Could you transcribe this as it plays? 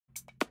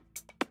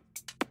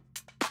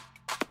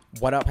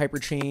What up,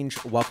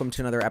 Hyperchange? Welcome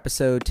to another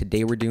episode.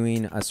 Today we're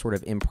doing a sort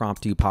of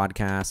impromptu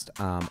podcast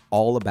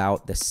all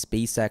about the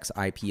SpaceX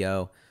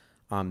IPO,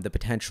 the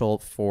potential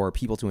for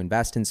people to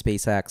invest in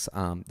SpaceX.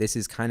 This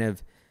is kind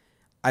of,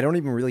 I don't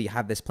even really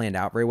have this planned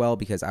out very well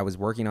because I was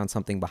working on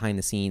something behind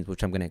the scenes,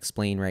 which I'm going to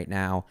explain right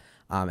now.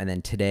 And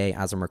then today,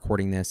 as I'm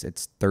recording this,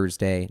 it's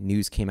Thursday,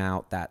 news came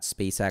out that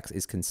SpaceX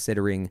is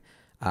considering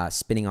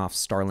spinning off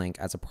Starlink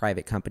as a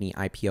private company,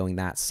 IPOing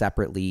that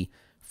separately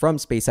from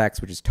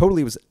SpaceX, which is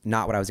totally was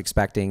not what I was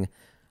expecting.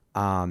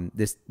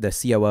 The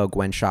COO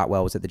Gwynne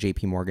Shotwell was at the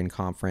JP Morgan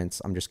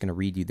conference. I'm just going to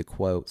read you the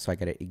quote so I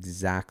get it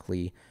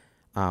exactly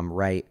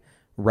right.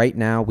 Right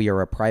now, we are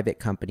a private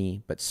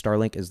company, but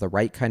Starlink is the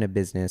right kind of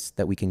business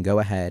that we can go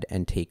ahead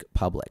and take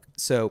public.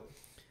 So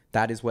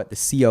that is what the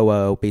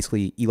COO,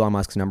 basically Elon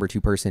Musk's number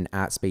two person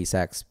at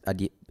SpaceX,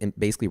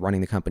 basically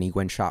running the company,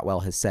 Gwynne Shotwell,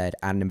 has said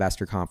at an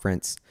investor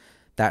conference.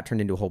 That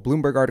turned into a whole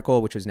Bloomberg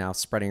article, which is now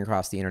spreading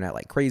across the internet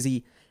like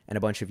crazy. And a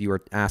bunch of you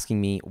are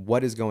asking me,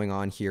 what is going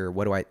on here?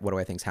 What do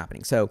I think is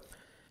happening? So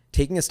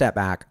taking a step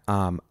back,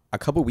 a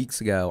couple weeks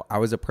ago, I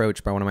was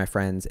approached by one of my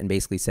friends and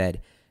basically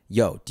said,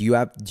 yo, do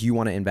you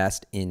want to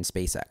invest in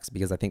SpaceX?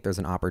 Because I think there's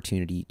an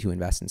opportunity to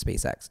invest in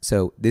SpaceX.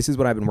 So this is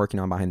what I've been working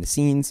on behind the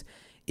scenes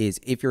is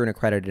if you're an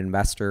accredited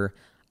investor,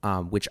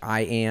 which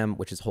I am,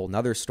 which is a whole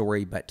nother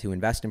story, but to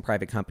invest in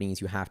private companies,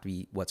 you have to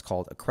be what's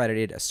called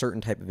accredited, a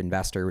certain type of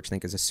investor, which I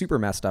think is a super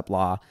messed up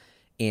law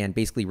and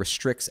basically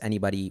restricts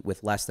anybody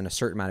with less than a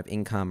certain amount of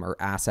income or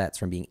assets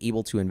from being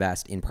able to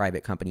invest in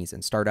private companies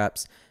and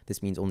startups.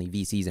 This means only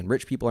VCs and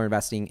rich people are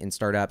investing in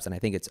startups. And I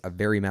think it's a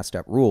very messed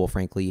up rule,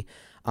 frankly.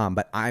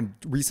 But I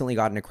recently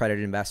got an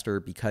accredited investor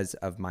because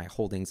of my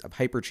holdings of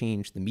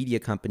Hyperchange, the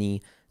media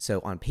company. So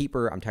on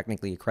paper, I'm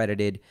technically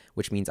accredited,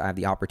 which means I have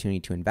the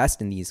opportunity to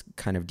invest in these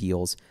kind of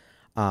deals.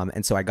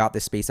 And so I got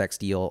this SpaceX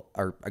deal,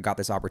 or I got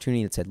this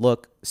opportunity that said,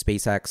 look,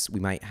 SpaceX, we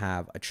might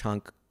have a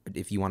chunk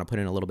if you want to put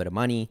in a little bit of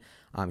money.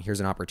 Here's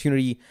an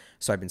opportunity.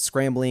 So I've been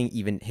scrambling,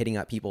 even hitting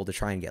up people to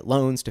try and get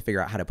loans to figure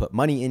out how to put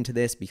money into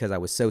this because I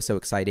was so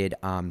excited.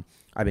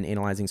 I've been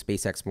analyzing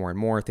SpaceX more and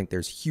more. I think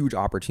there's huge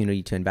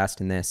opportunity to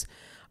invest in this.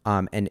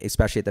 And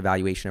especially at the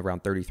valuation of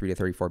around 33 to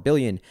 34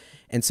 billion.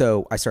 And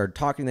so I started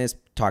talking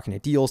to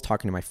deals,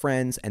 talking to my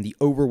friends, and the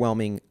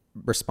overwhelming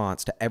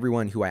response to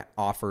everyone who I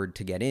offered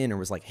to get in or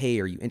was like, hey,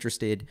 are you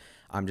interested?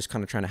 I'm just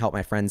kind of trying to help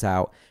my friends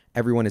out.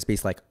 Everyone is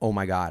basically like, oh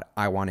my God,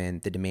 I want in.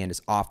 The demand is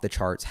off the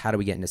charts. How do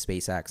we get into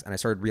SpaceX? And I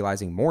started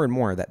realizing more and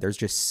more that there's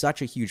just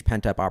such a huge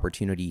pent up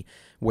opportunity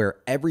where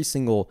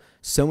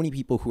so many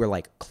people who are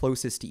like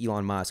closest to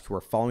Elon Musk, who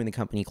are following the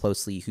company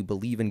closely, who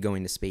believe in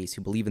going to space,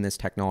 who believe in this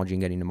technology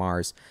and getting to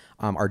Mars,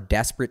 are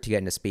desperate to get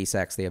into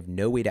SpaceX. They have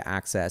no way to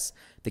access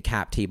the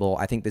cap table.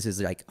 I think this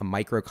is like a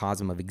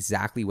microcosm of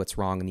exactly what's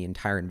wrong in the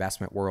entire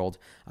investment world.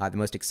 The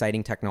most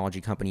exciting technology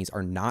companies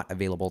are not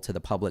available to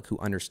the public who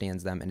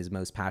understands them and is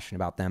most passionate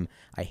about them.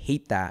 I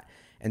hate that.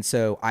 And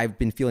so I've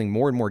been feeling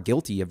more and more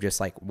guilty of just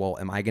like, well,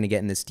 am I going to get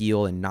in this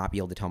deal and not be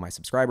able to tell my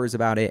subscribers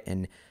about it?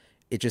 And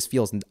it just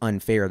feels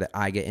unfair that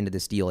I get into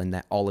this deal and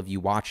that all of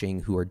you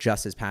watching who are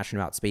just as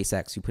passionate about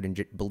SpaceX,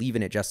 who believe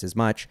in it just as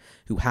much,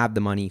 who have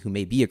the money, who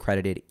may be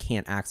accredited,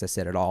 can't access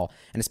it at all.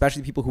 And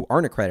especially people who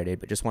aren't accredited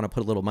but just want to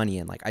put a little money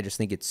in. Like, I just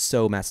think it's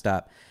so messed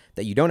up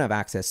that you don't have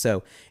access.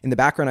 So in the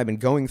background, I've been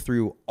going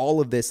through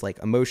all of this like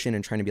emotion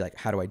and trying to be like,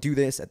 how do I do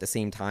this? At the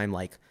same time,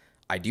 like,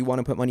 I do want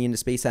to put money into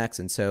SpaceX.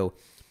 And so,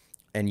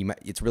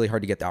 it's really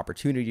hard to get the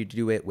opportunity to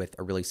do it with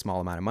a really small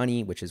amount of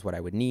money, which is what I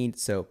would need.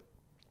 So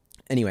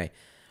anyway,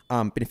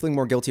 been feeling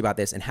more guilty about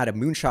this and had a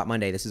Moonshot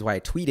Monday. This is why I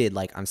tweeted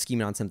like I'm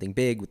scheming on something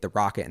big with the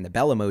rocket and the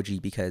bell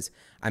emoji, because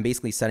I'm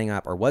basically was setting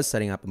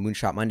up a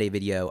Moonshot Monday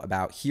video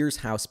about here's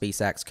how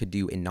SpaceX could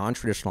do a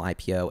non-traditional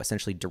IPO,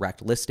 essentially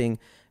direct listing,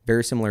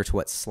 very similar to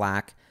what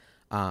Slack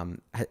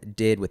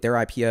did with their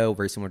IPO,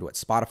 very similar to what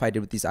Spotify did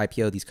with these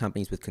IPO, these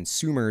companies with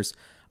consumers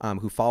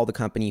who follow the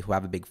company, who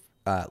have a big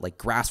like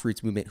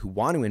grassroots movement, who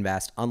want to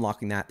invest,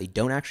 unlocking that. They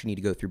don't actually need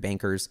to go through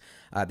bankers.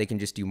 They can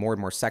just do more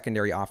and more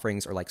secondary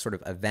offerings or like sort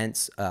of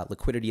events,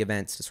 liquidity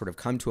events to sort of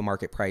come to a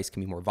market price,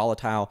 can be more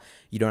volatile.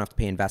 You don't have to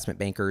pay investment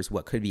bankers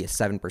what could be a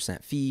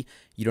 7% fee.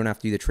 You don't have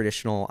to do the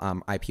traditional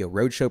IPO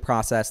roadshow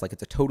process. Like,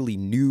 it's a totally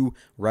new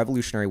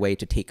revolutionary way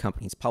to take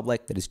companies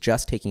public that is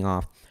just taking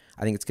off.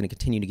 I think it's going to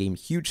continue to gain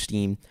huge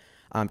steam.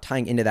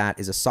 Tying into that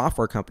is a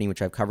software company,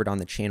 which I've covered on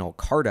the channel,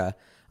 Carta,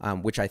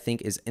 which I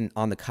think is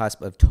on the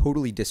cusp of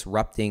totally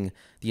disrupting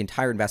the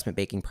entire investment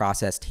banking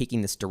process,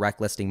 taking this direct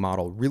listing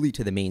model really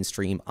to the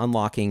mainstream,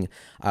 unlocking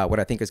what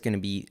I think is going to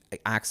be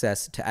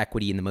access to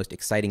equity in the most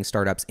exciting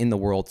startups in the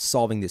world,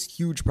 solving this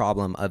huge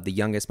problem of the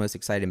youngest, most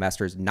excited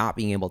investors not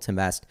being able to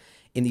invest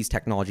in these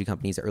technology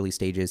companies at early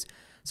stages.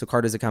 So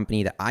Carta is a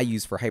company that I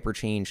use for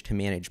Hyperchange to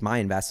manage my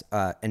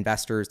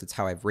investors. That's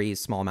how I've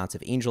raised small amounts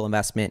of angel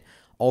investment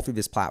all through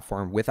this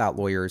platform without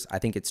lawyers. I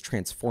think it's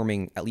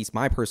transforming at least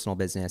my personal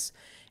business.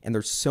 And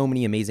there's so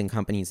many amazing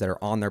companies that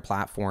are on their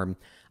platform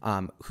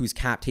whose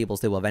cap tables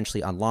they will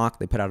eventually unlock.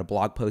 They put out a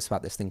blog post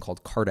about this thing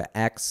called Carta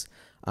X,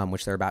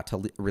 which they're about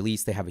to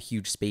release. They have a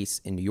huge space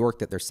in New York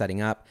that they're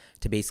setting up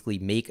to basically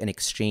make an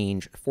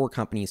exchange for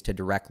companies to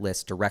direct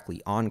list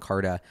directly on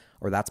Carta,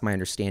 or that's my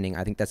understanding.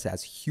 I think that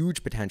has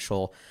huge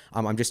potential.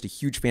 I'm just a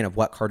huge fan of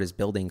what Carta is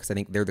building because I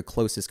think they're the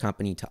closest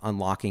company to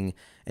unlocking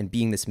and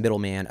being this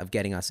middleman of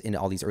getting us into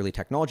all these early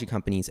technology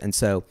companies. And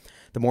so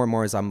the more and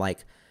more as I'm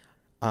like,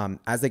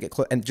 as they get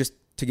close, and just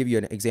to give you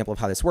an example of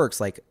how this works,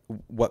 like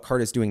what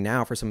Carta is doing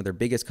now for some of their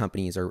biggest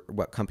companies, or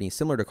what companies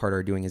similar to Carta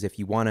are doing, is if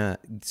you want to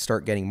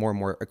start getting more and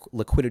more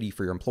liquidity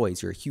for your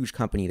employees, you're a huge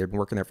company, they've been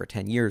working there for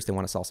 10 years, they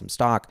want to sell some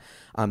stock,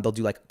 they'll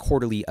do like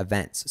quarterly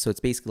events. So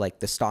it's basically like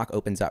the stock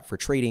opens up for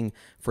trading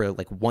for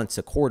like once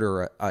a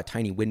quarter, a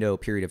tiny window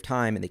period of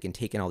time, and they can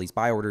take in all these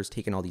buy orders,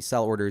 take in all these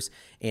sell orders,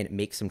 and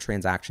make some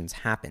transactions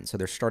happen. So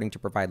they're starting to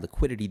provide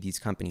liquidity to these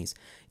companies.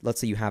 Let's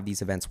say you have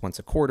these events once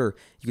a quarter,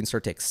 you can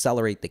start to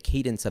accelerate the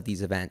cadence of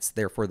these events.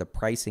 Therefore, the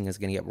pricing is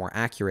going to get more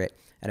accurate,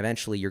 and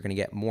eventually you're going to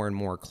get more and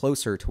more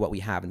closer to what we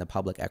have in the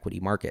public equity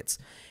markets.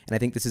 And I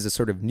think this is a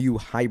sort of new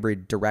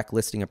hybrid direct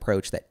listing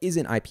approach that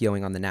isn't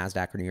IPOing on the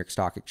NASDAQ or New York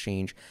Stock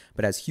Exchange,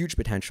 but has huge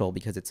potential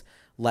because it's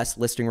less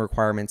listing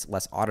requirements,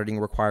 less auditing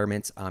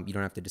requirements. You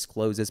don't have to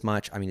disclose as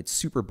much. I mean, it's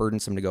super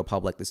burdensome to go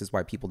public. This is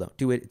why people don't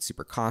do it. It's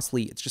super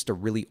costly. It's just a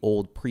really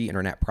old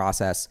pre-internet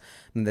process.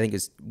 And I think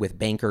is with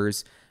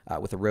bankers,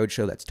 with a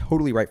roadshow that's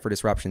totally ripe for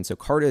disruption. So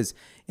Carta is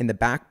in the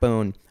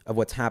backbone of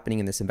what's happening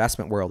in this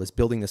investment world, is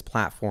building this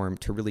platform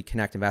to really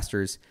connect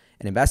investors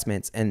and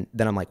investments. And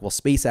then I'm like, well,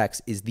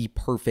 SpaceX is the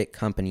perfect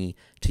company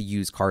to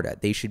use Carta.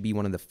 They should be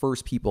one of the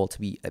first people to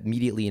be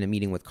immediately in a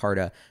meeting with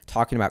Carta,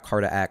 talking about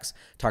Carta X,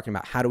 talking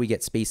about how do we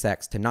get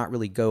SpaceX to not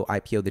really go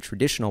IPO the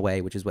traditional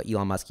way, which is what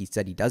Elon Musk, he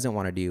said he doesn't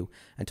want to do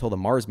until the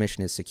Mars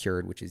mission is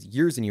secured, which is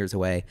years and years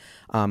away.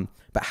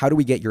 But how do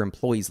we get your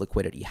employees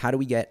liquidity? How do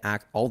we get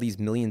all these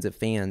millions of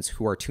fans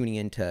who are tuning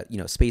into,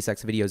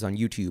 SpaceX videos on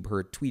YouTube, who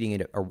are tweeting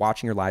it or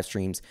watching your live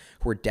streams,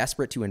 who are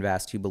desperate to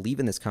invest, who believe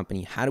in this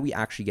company? How do we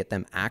actually get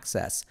them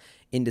access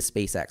into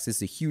SpaceX? This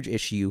is a huge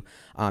issue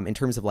in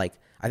terms of like,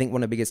 I think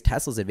one of the biggest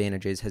Tesla's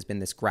advantages has been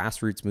this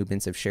grassroots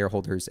movements of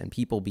shareholders and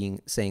people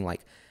saying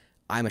like,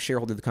 I'm a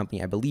shareholder of the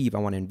company. I believe, I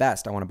want to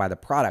invest. I want to buy the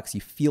products. You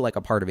feel like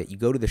a part of it. You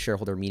go to the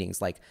shareholder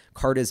meetings. Like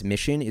Carta's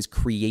mission is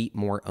create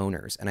more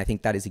owners. And I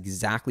think that is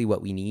exactly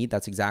what we need.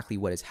 That's exactly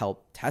what has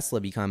helped Tesla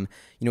become,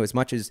 as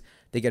much as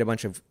they get a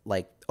bunch of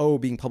like, oh,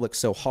 being public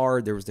so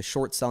hard. There was the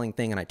short selling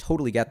thing. And I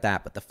totally get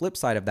that. But the flip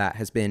side of that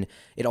has been,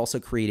 it also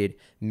created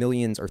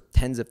millions or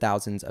tens of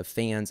thousands of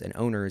fans and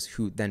owners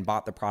who then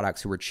bought the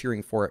products, who were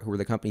cheering for it, who were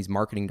the company's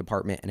marketing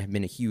department, and have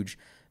been a huge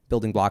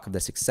building block of the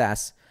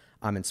success.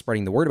 And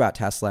spreading the word about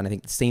Tesla. And I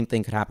think the same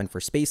thing could happen for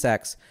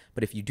SpaceX.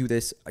 But if you do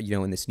this,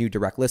 in this new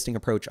direct listing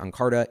approach on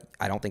Carta,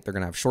 I don't think they're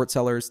going to have short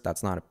sellers.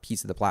 That's not a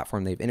piece of the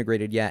platform they've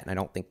integrated yet. And I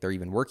don't think they're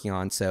even working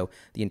on. So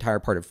the entire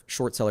part of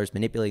short sellers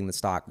manipulating the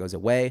stock goes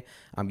away.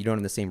 You don't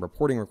have the same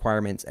reporting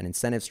requirements and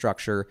incentive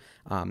structure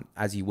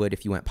as you would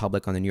if you went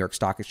public on the New York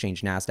Stock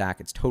Exchange, NASDAQ.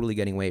 It's totally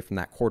getting away from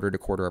that quarter to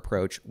quarter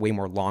approach, way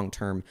more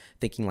long-term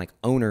thinking like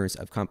owners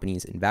of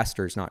companies,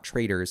 investors, not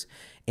traders.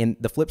 And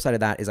the flip side of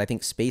that is I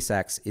think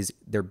SpaceX is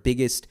their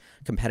biggest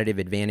competitive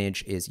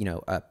advantage is,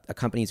 a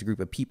company's a group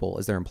of people,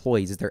 is their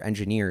employees, is their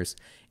engineers.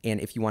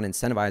 And if you want to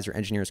incentivize your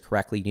engineers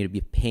correctly, you need to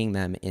be paying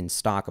them in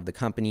stock of the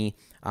company.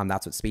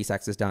 That's what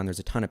SpaceX has done. There's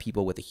a ton of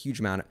people with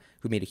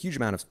who made a huge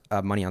amount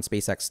of money on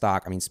SpaceX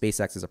stock. I mean,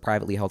 SpaceX is a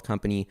privately held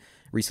company,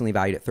 recently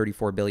valued at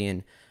 $34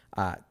 billion.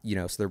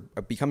 So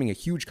they're becoming a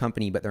huge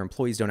company, but their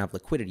employees don't have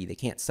liquidity. They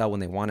can't sell when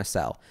they want to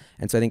sell.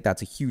 And so I think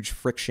that's a huge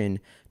friction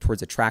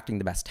towards attracting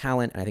the best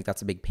talent. And I think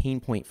that's a big pain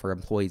point for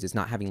employees, is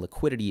not having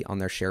liquidity on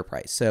their share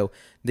price. So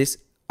this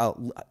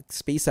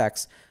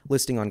SpaceX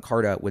listing on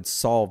Carta would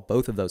solve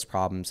both of those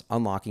problems,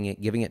 unlocking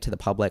it, giving it to the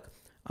public,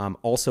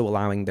 also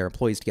allowing their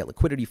employees to get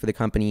liquidity for the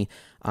company.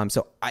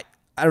 So I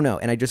don't know.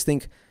 And I just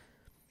think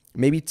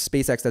maybe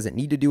SpaceX doesn't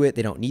need to do it.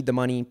 They don't need the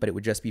money, but it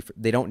would just be,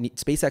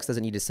 SpaceX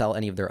doesn't need to sell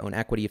any of their own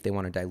equity if they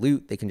want to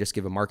dilute. They can just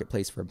give a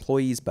marketplace for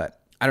employees. But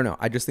I don't know.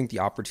 I just think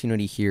the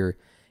opportunity here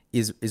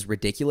is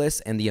ridiculous.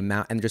 And the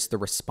amount and just the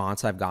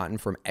response I've gotten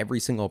from every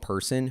single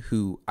person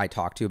who I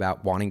talk to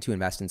about wanting to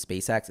invest in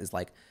SpaceX is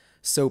like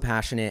so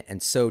passionate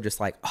and so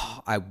just like,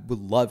 oh, I would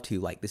love to,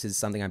 like, this is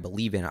something I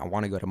believe in. I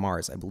want to go to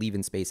Mars. I believe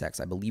in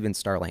SpaceX. I believe in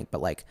Starlink,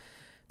 but like,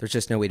 there's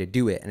just no way to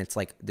do it. And it's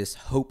like this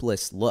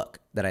hopeless look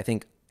that I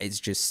think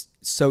is just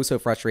so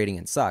frustrating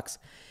and sucks.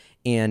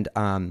 And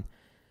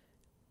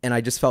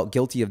I just felt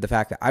guilty of the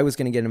fact that I was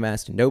going to get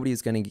invested.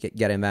 Nobody's going to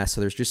get invested.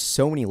 So there's just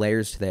so many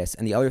layers to this.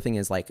 And the other thing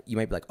is like, you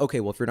might be like, okay,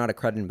 well, if you're not a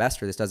accredited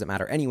investor, this doesn't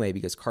matter anyway,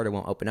 because Carta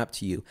won't open up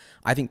to you.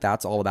 I think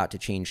that's all about to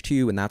change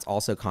too. And that's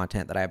also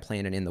content that I have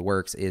planned and in the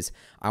works is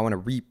I want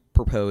to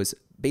repropose,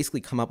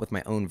 basically come up with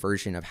my own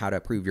version of how to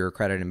prove you're a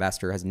accredited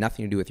investor. It has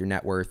nothing to do with your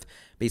net worth.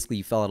 Basically,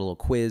 you fill out a little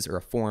quiz or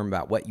a form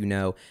about what you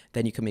know,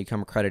 then you can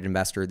become a accredited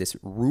investor. This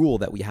rule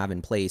that we have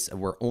in place of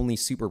where only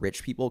super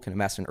rich people can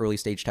invest in early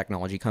stage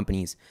technology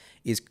companies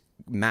is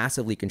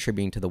massively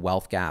contributing to the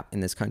wealth gap in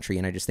this country.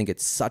 And I just think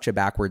it's such a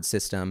backward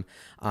system.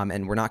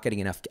 And we're not getting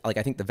enough. Like,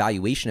 I think the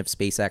valuation of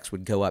SpaceX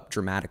would go up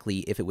dramatically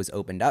if it was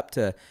opened up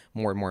to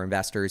more and more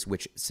investors,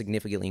 which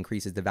significantly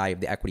increases the value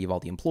of the equity of all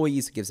the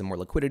employees, gives them more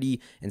liquidity,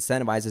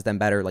 incentivizes them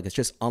better. Like, it's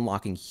just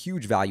unlocking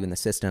huge value in the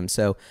system.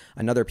 So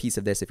another piece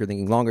of this, if you're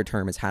thinking longer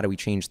term, is how do we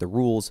change the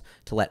rules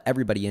to let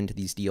everybody into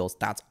these deals?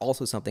 That's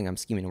also something I'm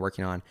scheming and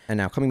working on. And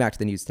now coming back to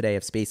the news today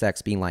of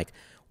SpaceX being like,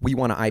 we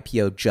want to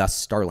IPO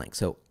just Starlink.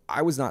 So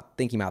I was not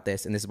thinking about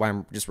this, and this is why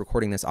I'm just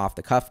recording this off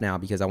the cuff now,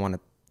 because I want to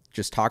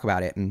just talk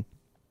about it. And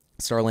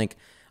Starlink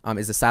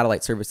is a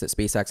satellite service that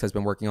SpaceX has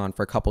been working on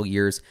for a couple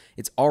years.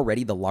 It's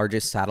already the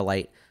largest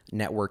satellite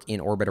network in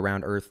orbit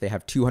around Earth. They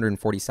have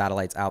 240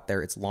 satellites out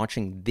there. It's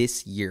launching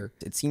this year.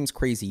 It seems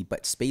crazy,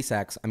 but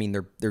SpaceX, I mean,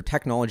 their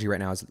technology right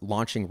now is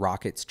launching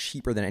rockets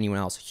cheaper than anyone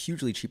else,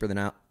 hugely cheaper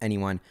than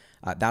anyone.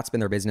 That's been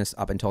their business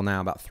up until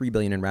now, about $3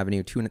 billion in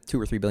revenue, two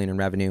or $3 billion in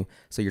revenue.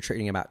 So you're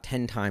trading about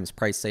 10 times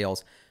price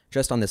sales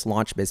just on this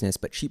launch business.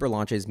 But cheaper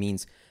launches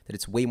means that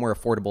it's way more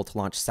affordable to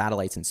launch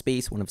satellites in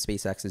space. One of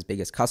SpaceX's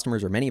biggest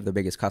customers, or many of their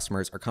biggest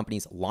customers, are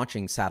companies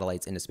launching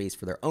satellites into space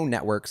for their own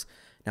networks.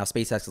 Now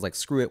SpaceX is like,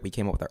 screw it, we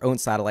came up with our own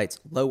satellites,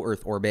 low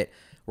Earth orbit.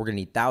 We're going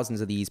to need thousands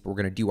of these, but we're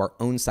going to do our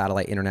own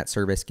satellite internet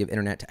service, give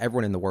internet to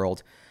everyone in the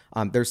world.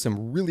 There's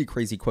some really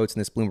crazy quotes in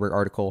this Bloomberg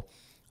article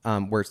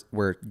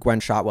where Gwynne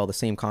Shotwell, the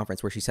same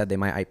conference where she said they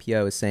might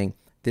IPO, is saying,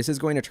 this is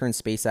going to turn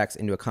SpaceX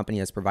into a company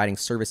that's providing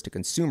service to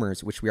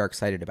consumers, which we are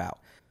excited about.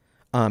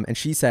 And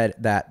she said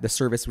that the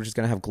service, which is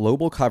going to have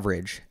global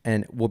coverage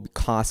and will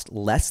cost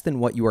less than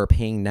what you are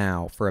paying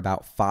now for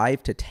about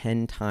 5 to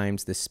 10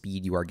 times the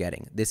speed you are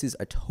getting. This is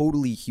a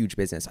totally huge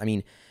business. I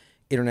mean,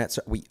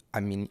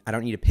 I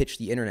don't need to pitch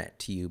the internet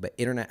to you, but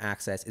internet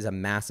access is a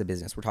massive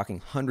business. We're talking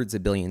hundreds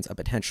of billions of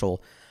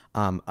potential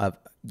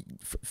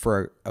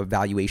for a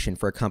valuation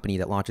for a company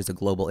that launches a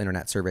global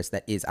internet service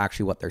that is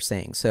actually what they're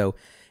saying. So,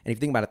 and if you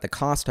think about it, the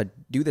cost to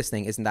do this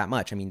thing isn't that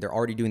much. I mean, they're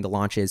already doing the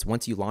launches.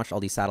 Once you launch all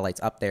these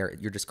satellites up there,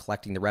 you're just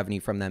collecting the revenue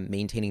from them,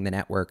 maintaining the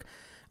network.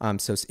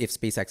 So if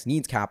SpaceX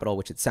needs capital,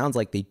 which it sounds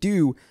like they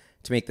do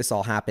to make this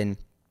all happen,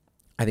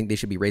 I think they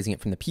should be raising it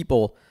from the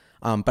people.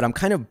 But I'm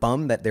kind of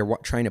bummed that they're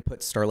trying to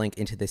put Starlink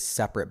into this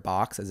separate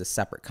box as a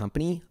separate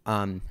company.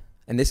 And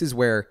this is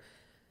where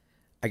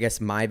I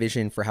guess my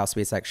vision for how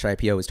SpaceX should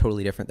IPO is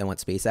totally different than what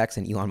SpaceX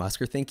and Elon Musk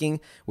are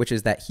thinking, which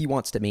is that he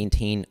wants to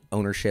maintain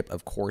ownership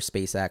of core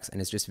SpaceX and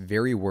is just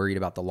very worried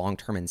about the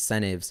long-term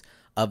incentives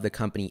of the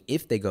company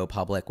if they go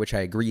public, which I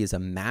agree is a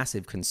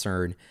massive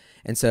concern.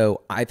 And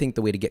so I think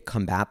the way to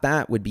combat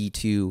that would be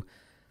to,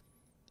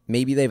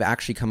 maybe they've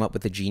actually come up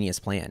with a genius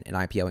plan in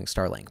IPOing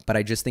Starlink, but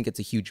I just think it's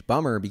a huge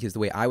bummer because the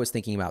way I was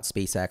thinking about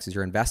SpaceX is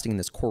you're investing in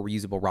this core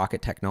reusable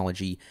rocket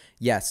technology.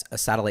 Yes, a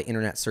satellite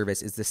internet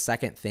service is the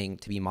second thing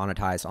to be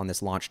monetized on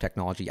this launch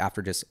technology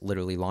after just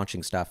literally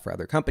launching stuff for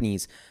other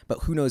companies, but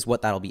who knows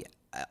what that'll be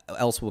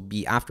else will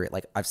be after it.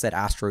 Like I've said,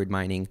 asteroid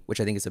mining, which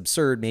I think is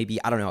absurd.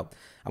 Maybe, I don't know.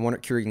 I'm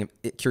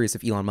curious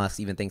if Elon Musk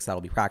even thinks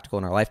that'll be practical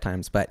in our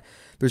lifetimes, but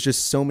there's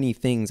just so many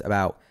things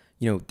about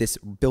this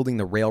building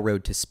the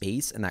railroad to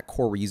space and that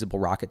core reusable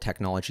rocket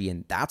technology.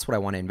 And that's what I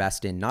want to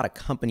invest in, not a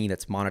company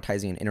that's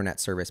monetizing an internet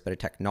service, but a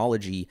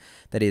technology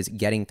that is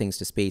getting things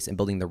to space and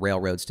building the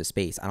railroads to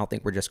space. I don't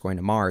think we're just going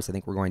to Mars. I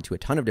think we're going to a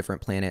ton of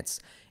different planets.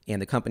 And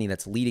the company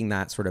that's leading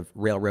that sort of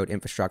railroad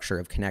infrastructure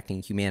of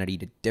connecting humanity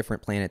to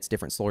different planets,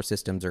 different solar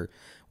systems, or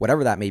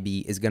whatever that may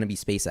be, is going to be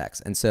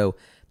SpaceX. And so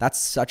that's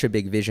such a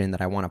big vision that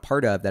I want a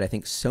part of, that I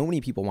think so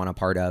many people want a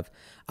part of.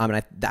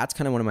 That's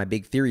kind of one of my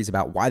big theories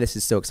about why this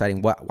is so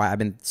exciting, why I've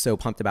been so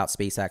pumped about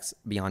SpaceX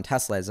beyond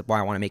Tesla, is why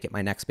I want to make it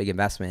my next big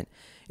investment,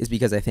 is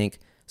because I think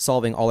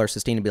solving all our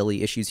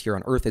sustainability issues here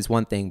on Earth is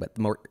one thing, but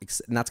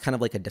and that's kind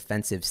of like a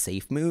defensive,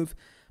 safe move.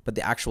 But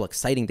the actual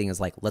exciting thing is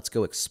like, let's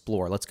go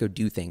explore, let's go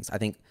do things. I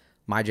think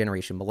my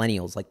generation,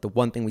 millennials, like the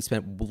one thing we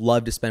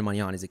love to spend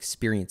money on is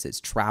experiences,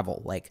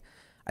 travel. Like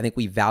I think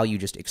we value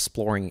just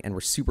exploring and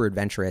we're super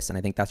adventurous. And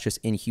I think that's just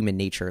in human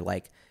nature.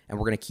 Like, and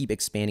we're going to keep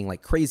expanding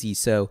like crazy.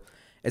 So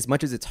as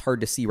much as it's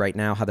hard to see right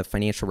now how the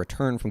financial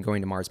return from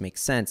going to Mars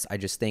makes sense, I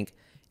just think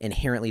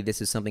inherently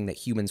this is something that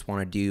humans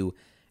want to do,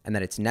 and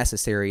that it's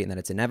necessary, and that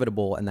it's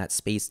inevitable, and that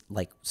space,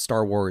 like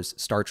Star Wars,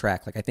 Star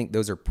Trek, like I think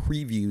those are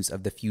previews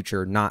of the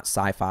future, not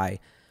sci-fi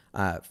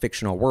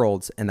fictional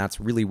worlds. And that's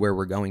really where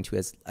we're going to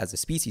as a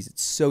species.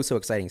 It's so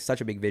exciting, such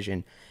a big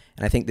vision.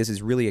 And I think this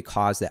is really a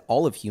cause that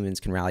all of humans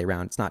can rally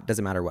around.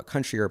 Doesn't matter what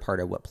country you're a part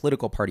of, what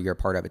political party you're a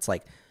part of. It's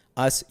like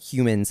us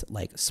humans,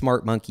 like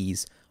smart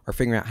monkeys, are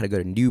figuring out how to go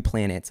to new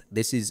planets.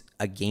 This is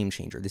a game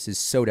changer. This is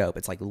so dope.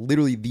 It's like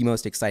literally the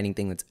most exciting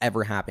thing that's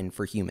ever happened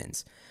for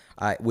humans.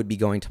 Would be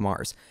going to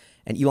Mars.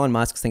 And Elon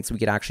Musk thinks we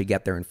could actually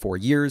get there in 4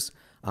 years.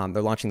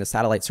 They're launching the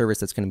satellite service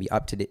that's going to be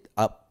up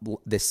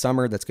this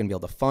summer, that's going to be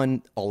able to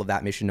fund all of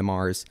that mission to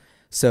Mars.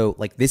 So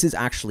like this is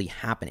actually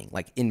happening,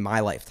 like in my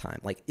lifetime,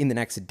 like in the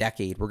next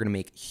decade, we're going to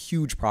make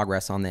huge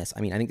progress on this.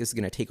 I mean, I think this is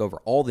going to take over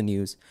all the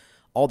news,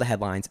 all the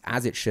headlines,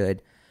 as it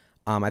should.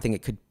 I think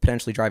it could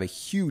potentially drive a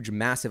huge,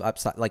 massive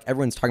upside. Like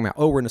everyone's talking about,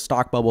 oh, we're in a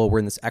stock bubble, we're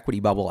in this equity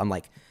bubble. I'm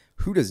like,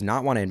 who does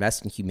not want to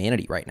invest in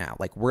humanity right now?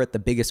 Like, we're at the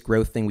biggest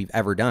growth thing we've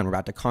ever done. We're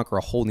about to conquer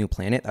a whole new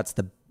planet. That's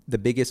the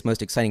biggest,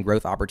 most exciting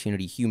growth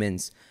opportunity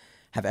humans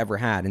have ever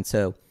had. And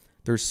so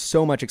there's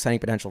so much exciting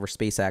potential for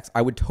SpaceX.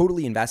 I would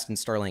totally invest in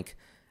Starlink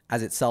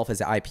as itself as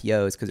the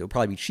IPOs because it would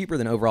probably be cheaper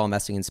than overall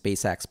investing in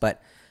SpaceX.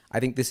 But I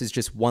think this is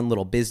just one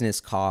little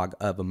business cog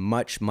of a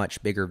much,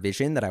 much bigger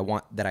vision that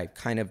I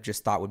kind of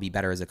just thought would be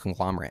better as a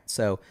conglomerate.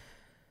 So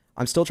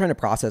I'm still trying to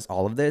process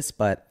all of this,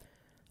 but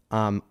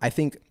I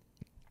think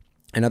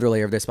another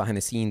layer of this behind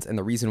the scenes, and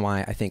the reason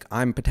why I think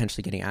I'm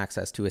potentially getting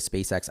access to a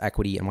SpaceX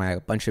equity and why a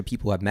bunch of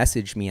people have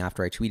messaged me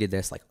after I tweeted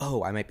this, like,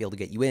 oh, I might be able to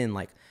get you in,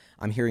 like,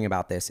 I'm hearing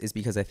about this, is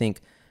because I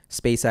think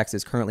SpaceX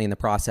is currently in the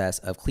process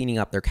of cleaning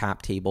up their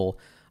cap table,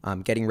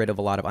 getting rid of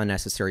a lot of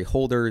unnecessary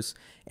holders,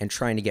 and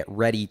trying to get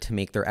ready to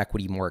make their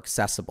equity more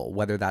accessible,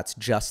 whether that's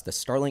just the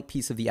Starlink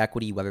piece of the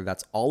equity, whether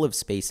that's all of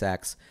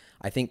SpaceX.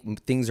 I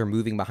think things are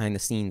moving behind the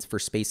scenes for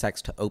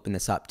SpaceX to open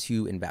this up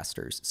to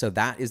investors. So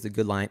that is the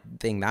good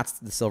thing. That's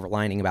the silver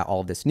lining about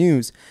all of this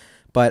news.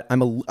 But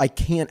I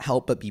can't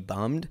help but be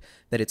bummed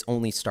that it's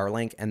only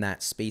Starlink and that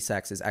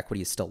SpaceX's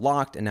equity is still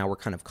locked. And now we're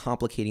kind of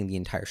complicating the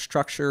entire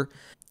structure.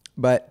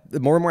 But the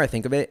more and more I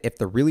think of it, if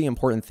the really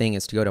important thing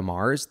is to go to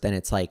Mars, then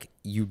it's like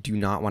you do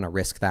not want to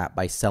risk that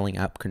by selling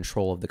up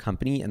control of the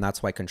company. And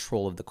that's why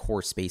control of the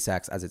core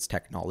SpaceX as its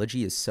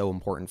technology is so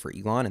important for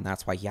Elon. And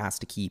that's why he has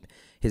to keep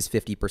his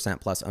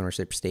 50% plus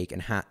ownership stake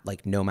and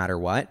like no matter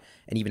what,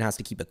 and even has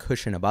to keep a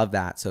cushion above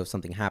that. So if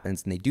something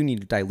happens and they do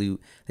need to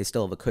dilute, they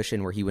still have a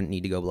cushion where he wouldn't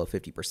need to go below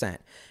 50%.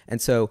 And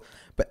so,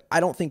 but I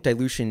don't think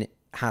dilution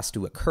has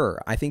to occur.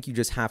 I think you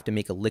just have to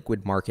make a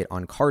liquid market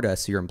on Carta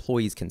so your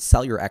employees can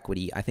sell your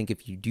equity. I think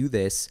if you do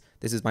this,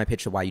 this is my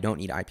pitch of why you don't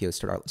need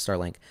IPO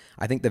Starlink.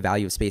 I think the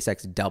value of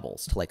SpaceX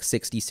doubles to like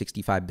 60,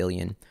 65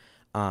 billion.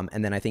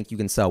 And then I think you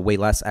can sell way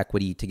less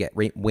equity to get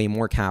way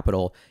more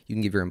capital. You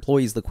can give your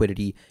employees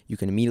liquidity. You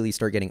can immediately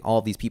start getting all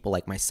of these people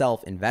like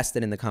myself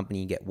invested in the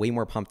company, get way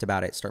more pumped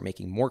about it, start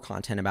making more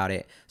content about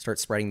it, start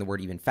spreading the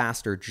word even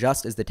faster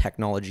just as the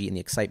technology and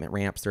the excitement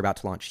ramps. They're about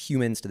to launch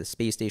humans to the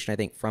space station, I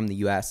think, from the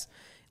US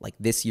like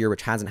this year,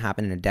 which hasn't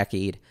happened in a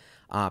decade.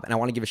 And I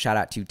want to give a shout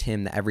out to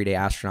Tim, the Everyday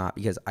Astronaut,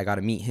 because I got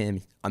to meet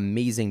him.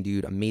 Amazing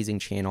dude, amazing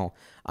channel,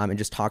 and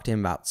just talk to him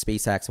about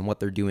SpaceX and what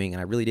they're doing.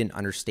 And I really didn't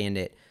understand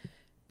it,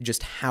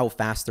 just how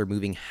fast they're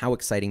moving, how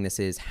exciting this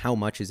is, how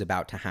much is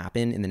about to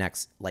happen in the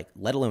next, like,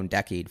 let alone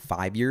decade,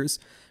 5 years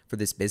for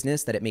this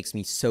business, that it makes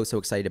me so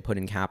excited to put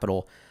in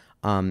capital.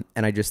 And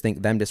I just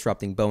think them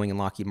disrupting Boeing and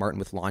Lockheed Martin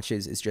with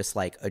launches is just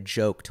like a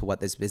joke to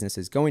what this business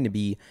is going to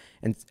be.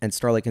 And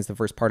Starlink is the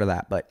first part of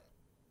that. But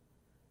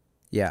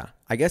yeah,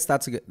 I guess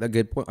that's a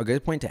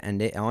good point to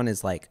end it on,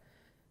 is like,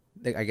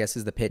 I guess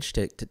is the pitch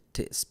to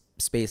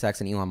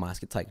SpaceX and Elon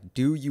Musk. It's like,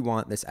 do you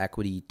want this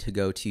equity to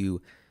go to,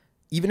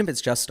 even if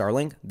it's just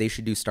Starlink, they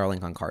should do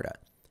Starlink on Carta.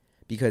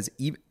 Because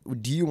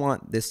do you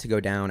want this to go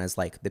down as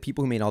like the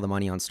people who made all the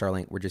money on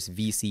Starlink were just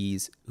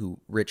VCs,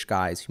 rich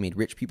guys who made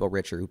rich people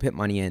richer, who put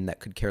money in that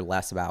could care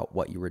less about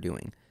what you were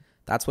doing?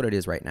 That's what it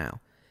is right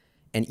now.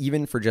 And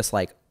even for just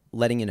like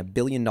letting in $1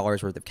 billion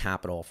worth of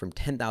capital from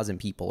 10,000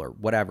 people or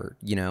whatever,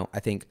 I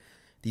think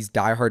these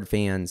diehard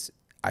fans,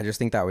 I just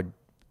think that would,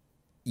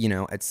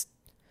 it's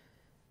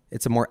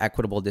a more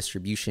equitable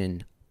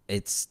distribution.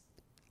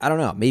 I don't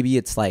know, maybe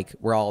it's like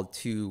we're all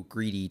too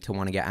greedy to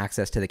want to get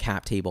access to the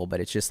cap table, but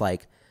it's just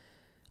like,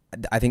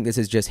 I think this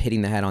is just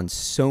hitting the head on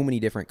so many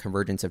different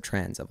convergence of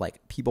trends of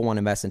like, people want to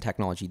invest in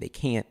technology. They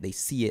can't, they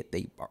see it.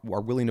 They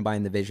are willing to buy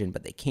in the vision,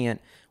 but they can't,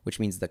 which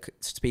means the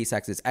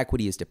SpaceX's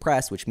equity is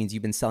depressed, which means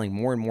you've been selling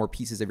more and more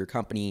pieces of your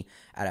company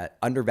at an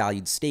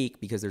undervalued stake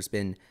because there's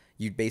been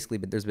a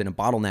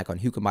bottleneck on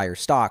who can buy your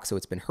stock. So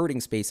it's been hurting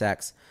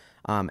SpaceX.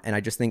 And I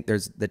just think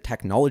the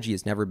technology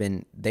has never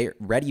been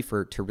ready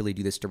to really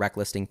do this direct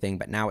listing thing,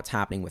 but now it's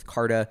happening with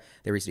Carta.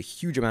 They raised a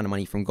huge amount of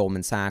money from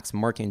Goldman Sachs.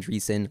 Mark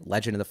Andreessen,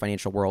 legend of the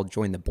financial world,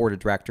 joined the board of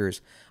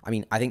directors. I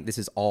mean, I think this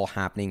is all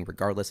happening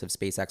regardless of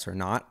SpaceX or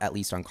not, at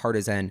least on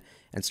Carta's end,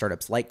 and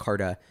startups like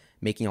Carta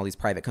making all these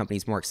private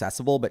companies more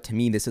accessible. But to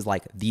me, this is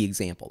like the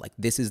example. Like,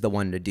 this is the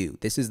one to do.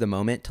 This is the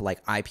moment to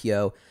like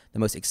IPO the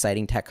most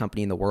exciting tech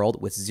company in the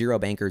world with zero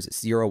bankers,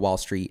 zero Wall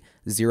Street,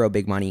 zero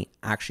big money,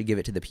 actually give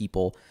it to the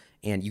people.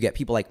 And you get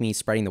people like me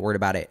spreading the word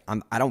about it.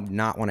 I don't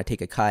not want to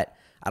take a cut.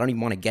 I don't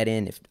even want to get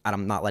in if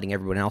I'm not letting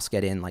everyone else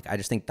get in. Like, I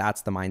just think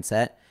that's the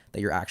mindset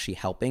that you're actually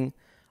helping,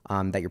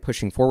 that you're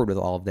pushing forward with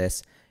all of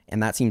this.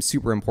 And that seems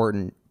super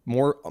important,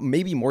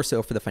 maybe more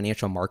so for the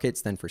financial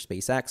markets than for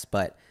SpaceX,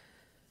 but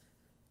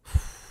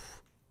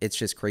it's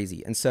just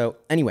crazy. And so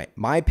anyway,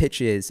 my pitch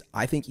is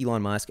I think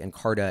Elon Musk and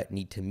Carta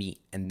need to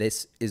meet. And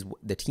this is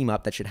the team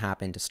up that should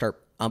happen to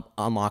start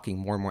unlocking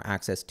more and more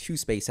access to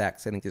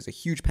SpaceX. I think there's a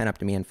huge pent-up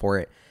demand for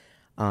it.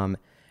 And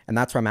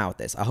that's where I'm at with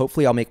this.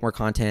 Hopefully I'll make more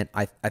content.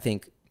 I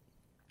think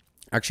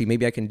actually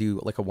maybe I can do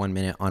like a 1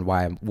 minute on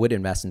why I would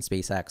invest in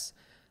SpaceX.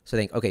 So I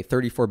think, okay,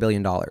 $34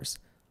 billion.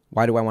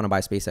 Why do I want to buy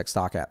SpaceX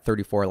stock at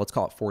 34? Let's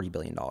call it $40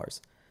 billion.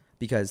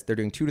 Because they're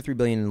doing $2 to $3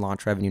 billion in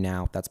launch revenue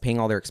now. That's paying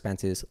all their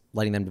expenses,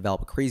 letting them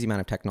develop a crazy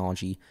amount of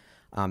technology.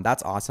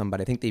 That's awesome,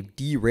 but I think they've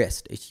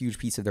de-risked a huge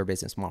piece of their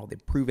business model.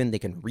 They've proven they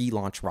can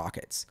relaunch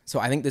rockets. So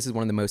I think this is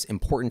one of the most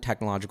important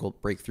technological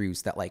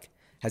breakthroughs that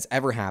has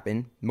ever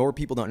happened. More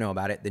people don't know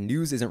about it. The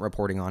news isn't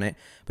reporting on it,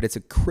 but it's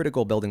a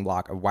critical building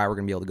block of why we're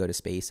going to be able to go to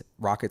space.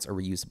 Rockets are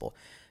reusable.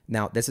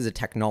 Now, this is a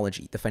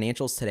technology. The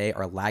financials today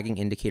are a lagging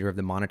indicator of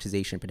the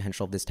monetization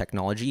potential of this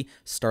technology.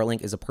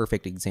 Starlink is a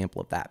perfect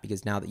example of that,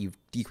 because now that you've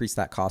decreased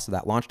that cost of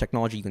that launch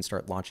technology, you can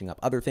start launching up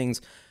other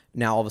things.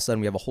 Now, all of a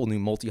sudden, we have a whole new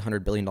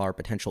multi-$100 billion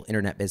potential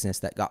internet business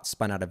that got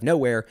spun out of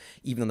nowhere,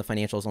 even though the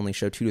financials only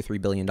show $2 to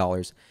 $3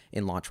 billion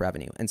in launch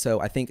revenue. And so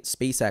I think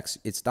SpaceX,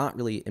 it's not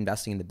really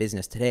investing in the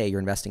business today.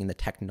 You're investing in the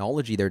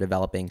technology they're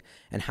developing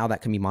and how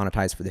that can be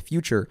monetized for the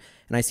future.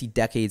 And I see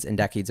decades and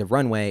decades of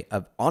runway,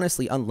 of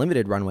honestly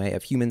unlimited runway,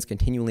 of humans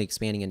continually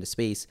expanding into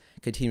space,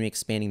 continuing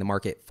expanding the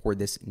market for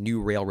this new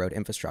railroad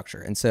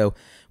infrastructure. And so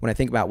when I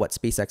think about what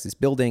SpaceX is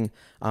building,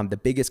 the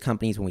biggest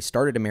companies when we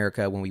started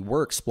America, when we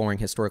were exploring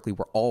historically,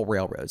 were all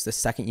railroads. The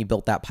second you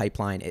built that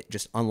pipeline, it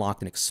just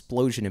unlocked an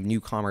explosion of new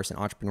commerce and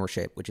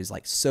entrepreneurship, which is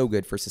so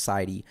good for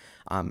society.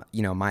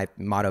 My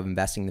motto of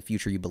investing in the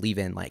future you believe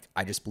in,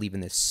 I just believe in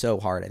this so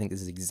hard. I think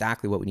this is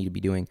exactly what we need to be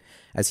doing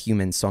as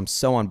humans. So I'm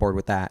so on board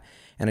with that.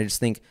 And I just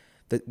think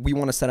that we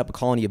want to set up a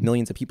colony of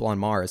millions of people on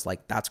Mars.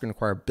 That's going to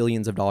require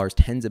billions of dollars,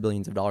 tens of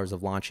billions of dollars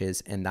of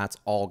launches. And that's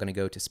all going to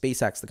go to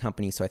SpaceX, the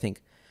company. So I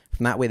think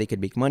from that way they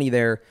could make money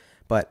there.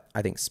 But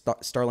I think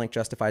Starlink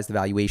justifies the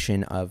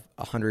valuation of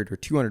 100 or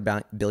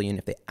 200 billion.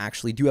 If they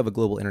actually do have a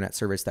global internet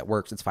service that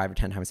works, it's 5 or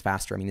 10 times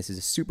faster. I mean, this is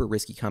a super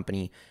risky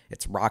company.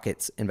 It's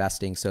rockets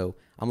investing. So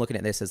I'm looking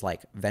at this as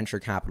venture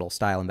capital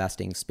style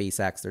investing.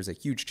 SpaceX, there's a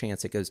huge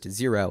chance it goes to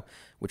zero,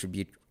 which would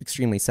be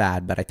extremely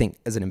sad. But I think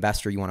as an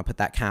investor, you want to put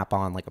that cap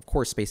on. Of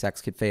course,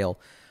 SpaceX could fail.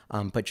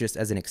 But just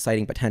as an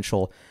exciting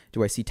potential,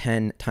 do I see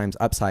 10 times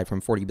upside from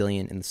 40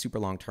 billion in the super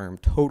long term?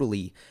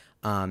 Totally.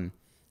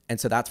 And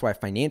so that's why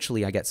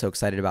financially I get so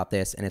excited about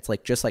this. And it's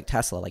just like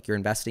Tesla, you're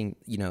investing,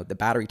 the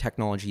battery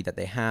technology that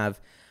they have,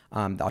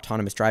 the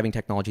autonomous driving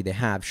technology they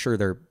have. Sure,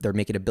 they're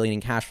making $1 billion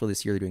in cash flow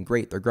this year. They're doing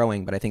great. They're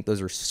growing. But I think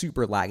those are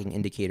super lagging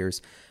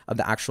indicators of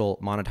the actual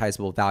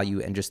monetizable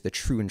value and just the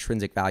true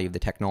intrinsic value of the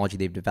technology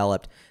they've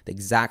developed. The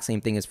exact same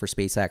thing is for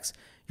SpaceX.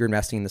 You're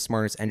investing in the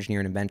smartest engineer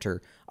and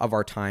inventor of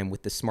our time,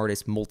 with the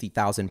smartest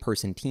multi-thousand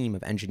person team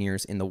of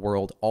engineers in the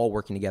world, all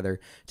working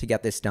together to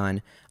get this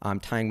done.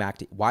 Tying back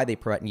to why they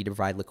need to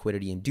provide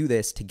liquidity and do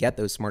this to get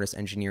those smartest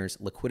engineers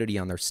liquidity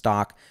on their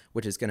stock,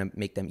 which is going to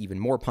make them even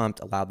more pumped,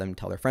 allow them to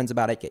tell their friends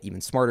about it, get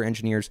even smarter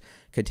engineers,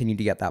 continue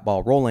to get that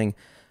ball rolling.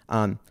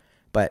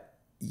 But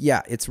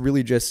yeah, it's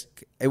really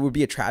it would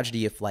be a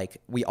tragedy if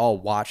we all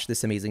watched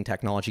this amazing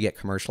technology get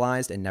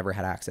commercialized and never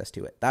had access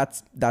to it.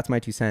 That's my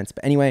 2 cents.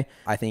 But anyway,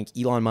 I think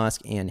Elon Musk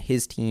and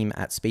his team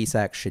at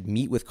SpaceX should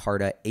meet with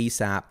Carta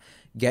ASAP,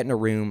 get in a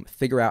room,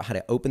 figure out how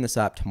to open this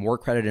up to more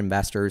accredited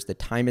investors. The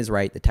time is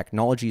right. The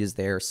technology is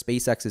there.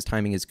 SpaceX's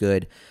timing is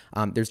good.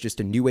 There's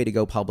just a new way to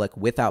go public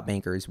without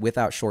bankers,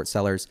 without short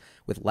sellers,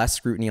 with less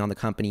scrutiny on the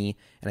company.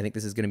 And I think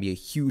this is going to be a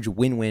huge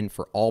win-win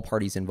for all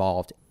parties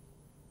involved.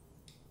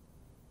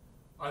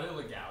 Are there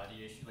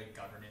legality issues,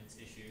 governance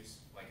issues,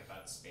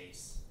 about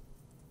space?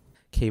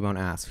 K-Bone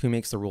asks, who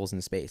makes the rules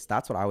in space?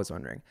 That's what I was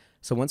wondering.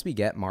 So once we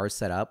get Mars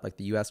set up,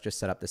 the U.S. just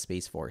set up the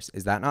Space Force.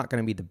 Is that not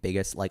going to be the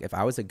biggest, if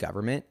I was a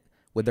government,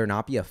 would there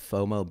not be a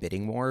FOMO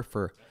bidding war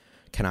for,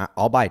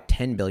 I'll buy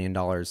 $10 billion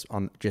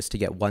on just to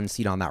get one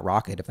seat on that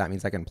rocket if that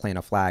means I can plant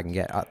a flag and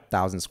get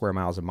 1,000 square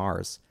miles of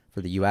Mars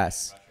for the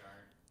U.S.?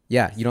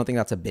 Yeah, you don't think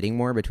that's a bidding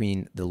war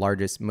between the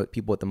largest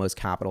people with the most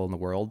capital in the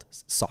world,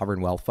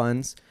 sovereign wealth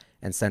funds,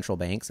 and central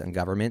banks and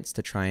governments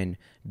to try and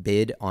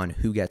bid on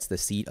who gets the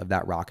seat of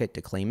that rocket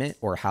to claim it,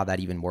 or how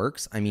that even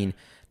works? I mean,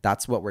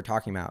 that's what we're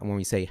talking about. And when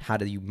we say, how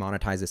do you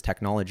monetize this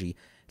technology?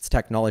 It's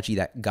technology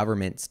that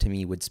governments, to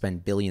me, would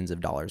spend billions of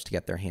dollars to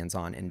get their hands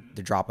on in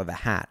the drop of a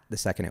hat the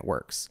second it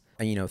works.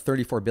 And,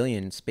 34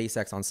 billion,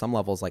 SpaceX on some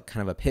levels,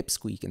 kind of a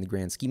pipsqueak in the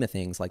grand scheme of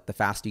things. The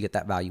faster you get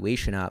that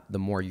valuation up, the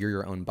more you're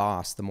your own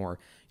boss, the more,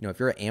 if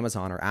you're at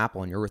Amazon or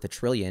Apple and you're worth $1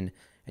 trillion,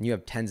 and you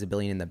have tens of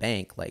billion in the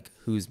bank,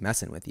 who's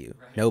messing with you?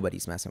 Right.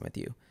 Nobody's messing with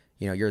you.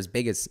 You're as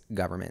big as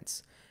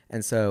governments.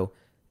 And so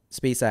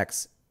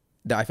SpaceX,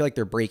 I feel like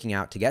they're breaking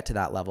out to get to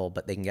that level,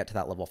 but they can get to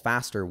that level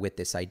faster with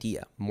this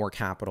idea. More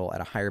capital at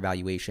a higher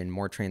valuation,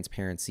 more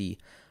transparency,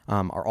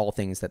 are all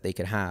things that they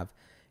could have.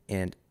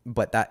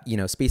 But that,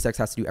 SpaceX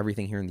has to do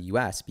everything here in the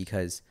US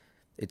because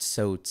it's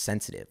so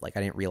sensitive. I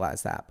didn't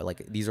realize that,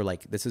 but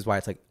this is why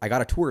it's I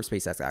got a tour of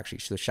SpaceX actually.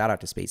 So shout out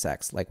to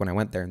SpaceX. When I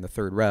went there in the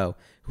third row,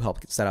 who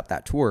helped set up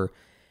that tour,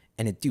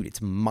 and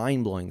it's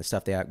mind blowing the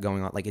stuff they have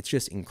going on. It's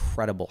just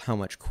incredible how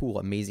much cool,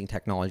 amazing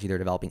technology they're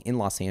developing in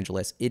Los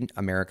Angeles, in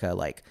America.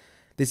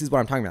 This is what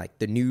I'm talking about.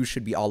 The news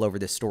should be all over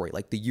this story.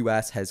 The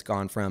US has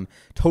gone from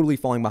totally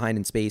falling behind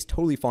in space,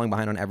 totally falling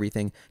behind on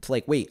everything,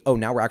 to wait, oh,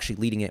 now we're actually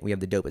leading it. We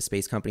have the dopest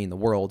space company in the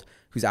world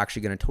who's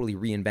actually going to totally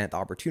reinvent the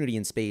opportunity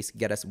in space,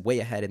 get us way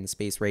ahead in the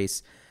space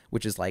race,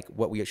 which is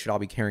what we should all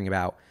be caring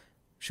about.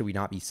 Should we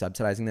not be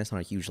subsidizing this on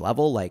a huge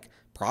level?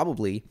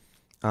 Probably.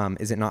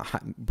 Is it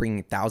not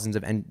bringing thousands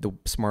of the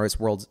smartest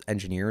world's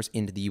engineers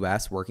into the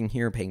U.S. working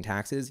here, paying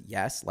taxes?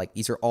 Yes. Like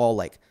these are all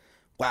like,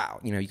 wow.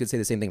 You could say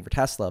the same thing for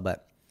Tesla,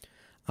 but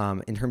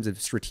in terms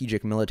of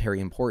strategic military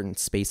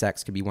importance,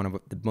 SpaceX could be one of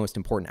the most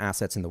important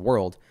assets in the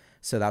world.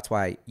 So that's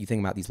why you think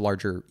about these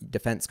larger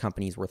defense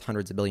companies worth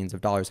hundreds of billions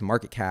of dollars in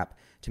market cap.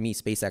 To me,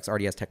 SpaceX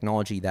already has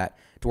technology that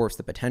dwarfs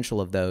the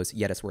potential of those,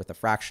 yet it's worth a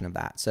fraction of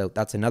that. So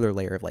that's another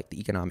layer of like the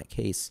economic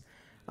case.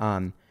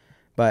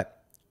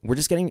 But we're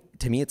just getting,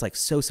 to me, it's like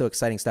so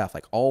exciting stuff.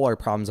 Like all our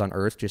problems on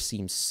Earth just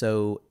seem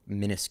so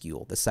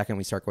minuscule the second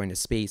we start going to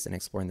space and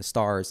exploring the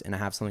stars and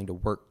have something to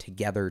work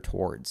together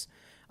towards,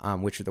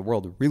 which the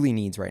world really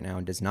needs right now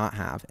and does not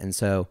have. And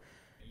so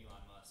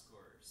Elon Musk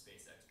or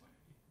SpaceX point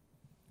of view.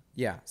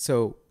 yeah.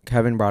 So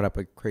Kevin brought up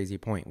a crazy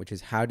point, which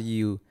is how do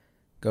you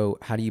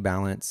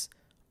balance,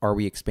 are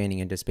we expanding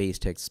into space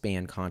to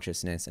expand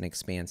consciousness and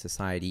expand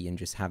society and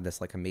just have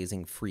this like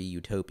amazing free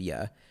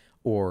utopia?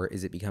 Or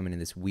is it becoming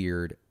this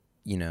weird,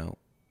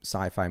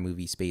 sci-fi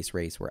movie space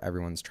race where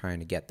everyone's trying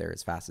to get there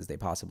as fast as they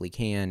possibly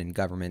can, and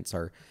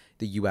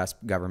the U.S.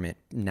 government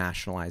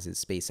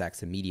nationalizes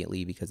SpaceX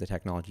immediately because the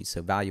technology is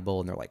so valuable,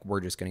 and they're like,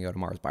 we're just going to go to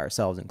Mars by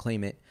ourselves and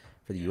claim it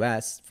for the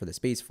U.S., for the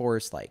Space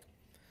Force. Like,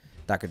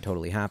 that could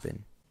totally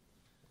happen.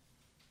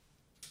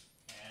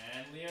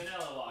 And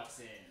Leonella walks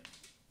in.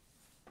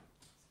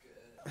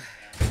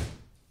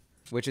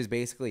 Which is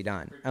basically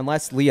done.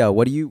 Unless, Leo,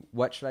 what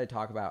should I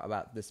talk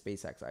about the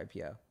SpaceX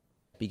IPO?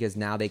 Because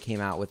now they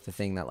came out with the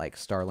thing that like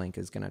Starlink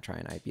is going to try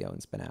an IPO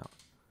and spin out.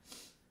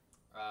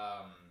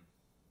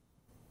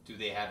 Do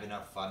they have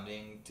enough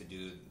funding to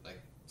do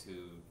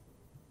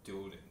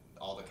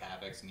all the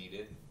capex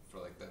needed for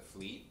like the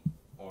fleet,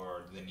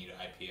 or do they need an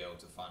IPO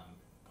to fund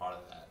part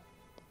of that?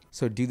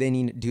 So do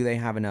they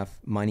have enough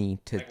money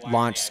to Like,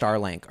 launch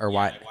Starlink, or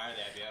why? Like, why are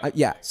they IPO?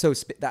 Yeah. So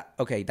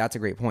that's a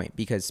great point,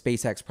 because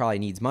SpaceX probably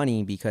needs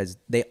money because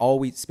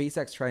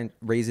SpaceX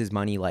raises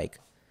money like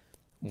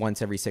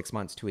once every 6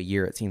 months to a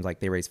year. It seems like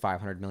they raise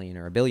 500 million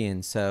or $1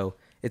 billion. So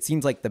it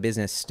seems like the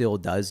business still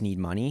does need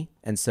money.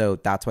 And so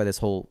that's why this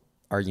whole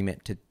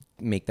argument to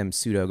make them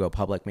pseudo go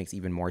public makes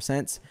even more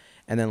sense.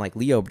 And then like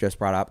Leo just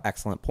brought up,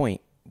 excellent point.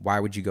 Why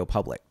would you go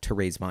public? To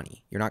raise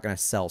money. You're not going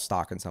to sell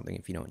stock in something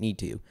if you don't need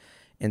to.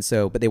 And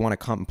so, but they want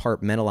to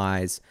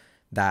compartmentalize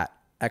that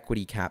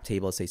equity cap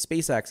table. Say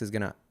SpaceX is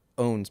going to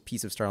own a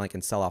piece of Starlink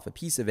and sell off a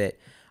piece of it.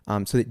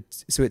 So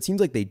it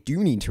seems like they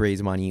do need to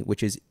raise money,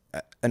 which is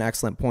an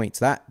excellent point.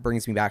 So that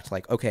brings me back to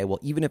like, okay, well,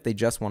 even if they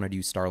just want to do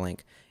Starlink,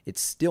 it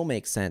still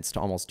makes sense to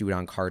almost do it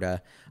on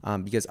Carta,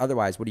 because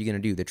otherwise, what are you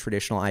going to do? The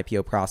traditional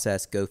IPO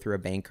process, go through a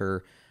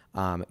banker,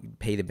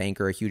 pay the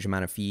banker a huge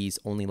amount of fees,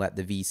 only let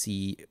the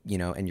VC,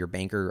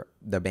 and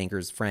the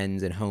banker's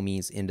friends and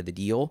homies into the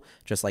deal,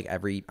 just like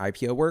every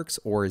IPO works?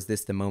 Or is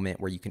this the moment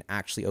where you can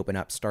actually open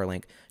up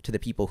Starlink to the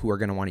people who are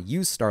going to want to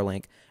use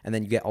Starlink? And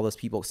then you get all those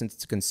people, since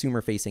it's a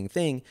consumer facing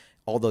thing,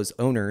 all those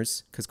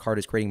owners, because Carta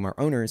is creating more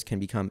owners, can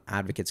become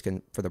advocates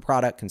for the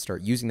product, can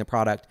start using the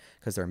product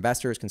because they're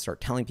investors, can start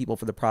telling people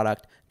for the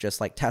product.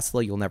 Just like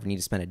Tesla, you'll never need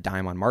to spend a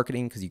dime on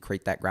marketing because you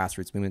create that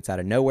grassroots movements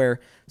out of nowhere.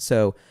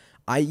 So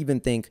I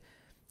even think,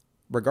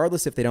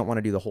 regardless if they don't want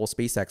to do the whole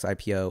SpaceX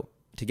IPO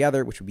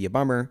together, which would be a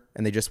bummer,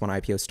 and they just want to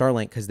IPO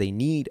Starlink because they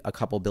need a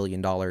couple $2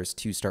 billion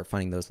to start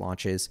funding those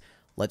launches,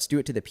 let's do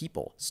it to the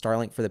people.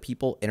 Starlink for the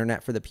people,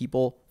 internet for the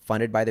people,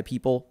 funded by the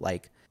people.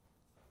 Like,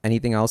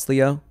 anything else,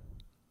 Leo?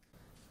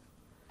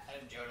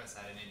 Adam Jonas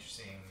had an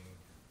interesting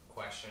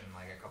question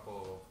like a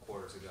couple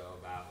quarters ago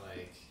about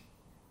like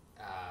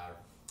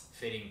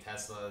fitting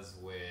Teslas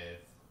with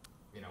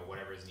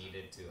whatever is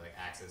needed to like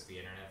access the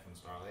internet from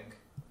Starlink.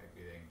 Like,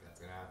 do you think that's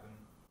gonna happen?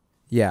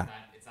 Yeah.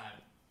 It's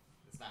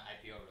not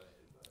IPO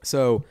related. But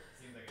So it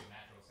seems like a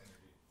natural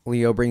synergy.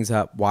 Leo brings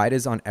up, why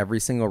does on every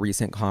single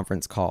recent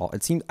conference call,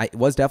 it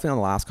was definitely on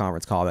the last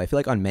conference call, but I feel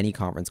like on many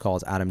conference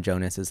calls, Adam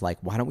Jonas is like,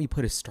 why don't we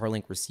put a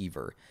Starlink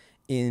receiver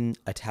in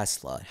a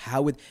Tesla?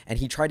 And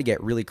he tried to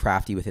get really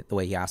crafty with it. The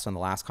way he asked on the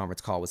last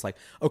conference call was like,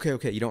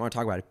 okay, you don't want to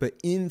talk about it, but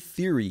in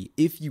theory,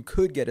 if you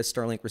could get a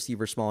Starlink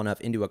receiver small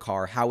enough into a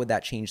car, how would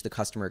that change the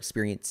customer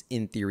experience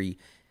in theory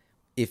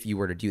if you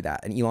were to do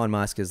that? And Elon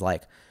Musk is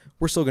like,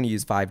 we're still going to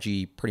use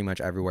 5G pretty much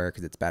everywhere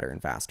because it's better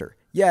and faster.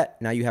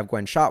 Yet now you have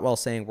Gwynne Shotwell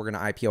saying we're going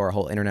to IPO our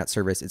whole internet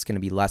service. It's going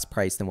to be less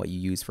price than what you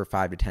use for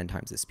 5 to 10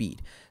 times the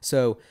speed.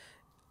 So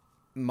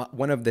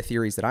one of the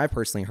theories that I've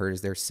personally heard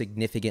is they're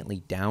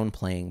significantly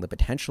downplaying the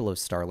potential of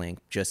Starlink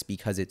just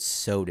because it's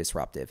so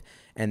disruptive.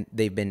 And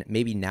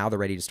maybe now they're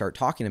ready to start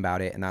talking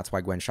about it. And that's why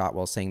Gwynne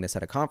Shotwell is saying this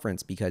at a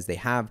conference, because they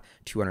have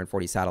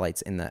 240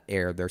 satellites in the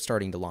air. They're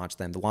starting to launch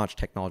them. The launch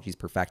technology is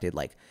perfected.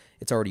 Like,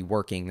 it's already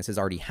working. This is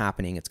already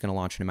happening. It's going to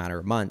launch in a matter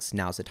of months.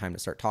 Now's the time to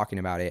start talking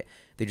about it.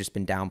 They've just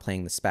been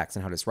downplaying the specs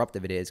and how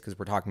disruptive it is, because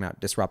we're talking about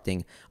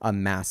disrupting a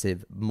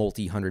massive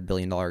multi-$100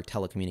 billion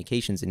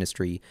telecommunications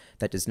industry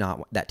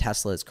that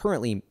Tesla is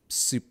currently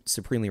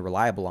supremely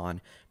reliable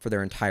on for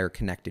their entire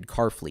connected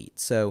car fleet.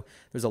 So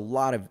there's a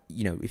lot of,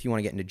 if you want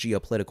to get into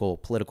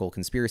political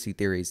conspiracy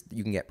theories,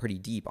 you can get pretty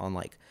deep on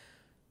like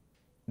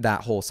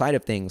that whole side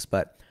of things.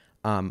 But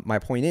My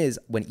point is,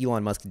 when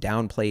Elon Musk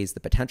downplays the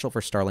potential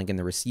for Starlink and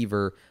the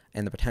receiver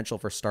and the potential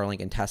for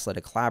Starlink and Tesla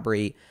to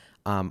collaborate,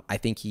 I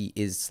think he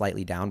is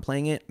slightly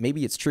downplaying it.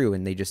 Maybe it's true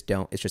and they just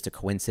don't. It's just a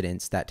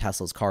coincidence that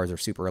Tesla's cars are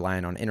super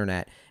reliant on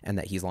internet and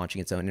that he's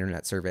launching its own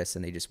internet service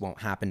and they just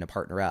won't happen to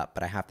partner up.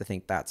 But I have to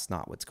think that's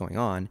not what's going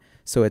on.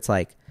 So it's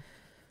like,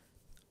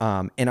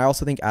 and I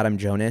also think Adam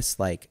Jonas,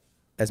 like,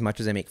 as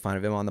much as I make fun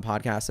of him on the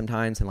podcast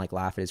sometimes and like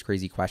laugh at his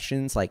crazy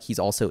questions, like he's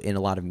also in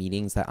a lot of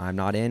meetings that I'm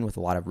not in with a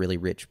lot of really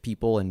rich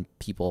people and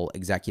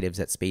executives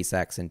at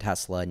SpaceX and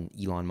Tesla and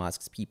Elon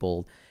Musk's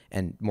people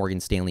and Morgan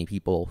Stanley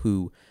people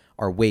who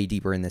are way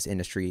deeper in this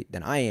industry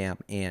than I am.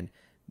 And,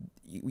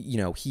 you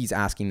know, he's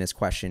asking this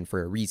question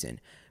for a reason.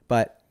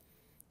 But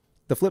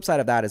the flip side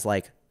of that is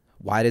like,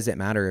 why does it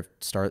matter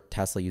if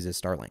Tesla uses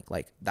Starlink?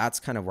 Like, that's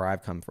kind of where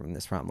I've come from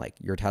this from. Like,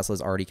 your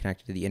Tesla's already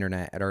connected to the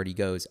internet. It already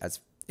goes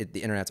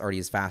the internet's already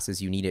as fast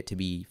as you need it to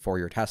be for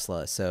your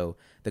Tesla. So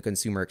the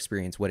consumer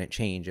experience wouldn't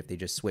change if they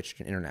just switched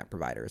an internet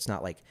provider. It's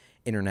not like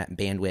internet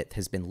bandwidth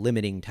has been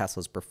limiting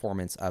Tesla's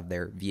performance of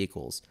their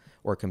vehicles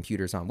or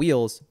computers on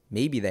wheels.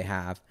 Maybe they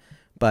have,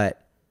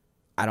 but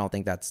I don't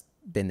think that's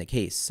been the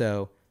case.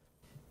 So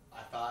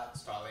I thought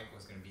Starlink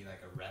was going to be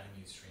like a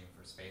revenue stream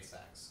for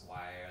SpaceX.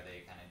 Why are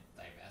they kind of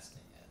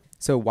divesting it?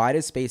 So why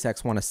does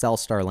SpaceX want to sell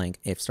Starlink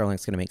if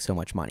Starlink's going to make so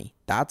much money?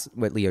 That's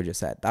what Leo just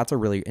said. That's a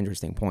really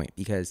interesting point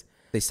because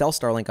they sell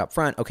Starlink up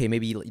front. Okay,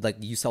 maybe like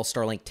you sell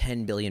Starlink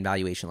 10 billion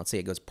valuation. Let's say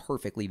it goes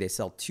perfectly. They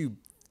sell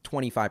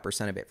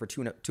 25% of it for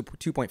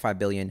 2.5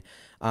 billion.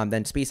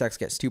 Then SpaceX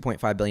gets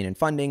 2.5 billion in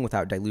funding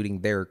without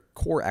diluting their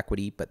core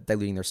equity, but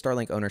diluting their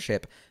Starlink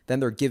ownership. Then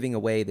they're giving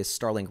away this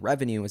Starlink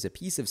revenue as a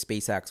piece of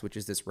SpaceX, which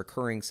is this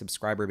recurring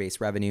subscriber-based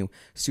revenue,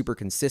 super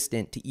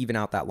consistent to even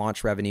out that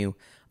launch revenue.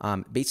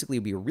 Basically, it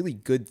would be a really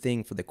good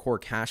thing for the core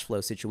cash flow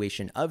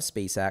situation of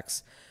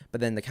SpaceX. But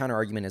then the counter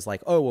argument is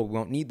like, oh, well, we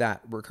won't need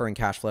that recurring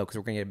cash flow because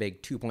we're going to get a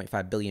big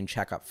 2.5 billion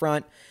check up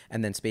front.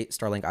 And then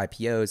Starlink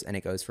IPOs and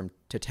it goes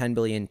to 10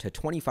 billion to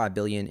 25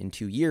 billion in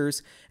 2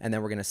 years. And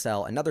then we're going to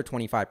sell another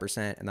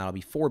 25% and that'll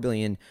be 4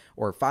 billion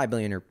or 5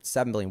 billion or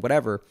 7 billion,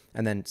 whatever.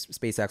 And then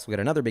SpaceX will get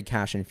another big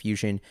cash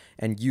infusion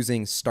and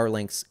using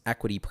Starlink's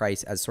equity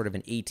price as sort of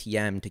an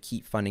ATM to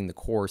keep funding the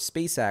core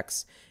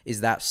SpaceX.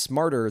 Is that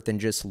smarter than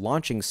just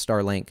launching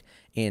Starlink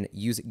and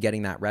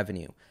getting that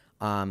revenue?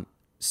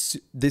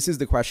 This is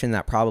the question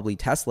that probably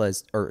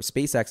Tesla's or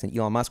SpaceX and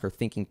Elon Musk are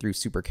thinking through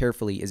super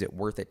carefully. Is it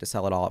worth it to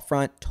sell it all up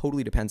front?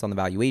 Totally depends on the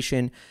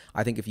valuation.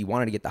 I think if you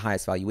wanted to get the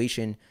highest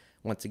valuation,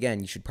 once again,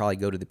 you should probably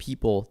go to the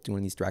people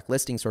doing these direct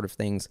listing sort of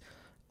things.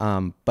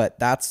 But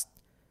that's,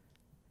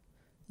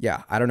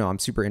 yeah, I don't know. I'm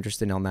super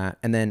interested on that.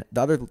 And then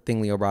the other thing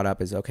Leo brought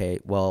up is, okay,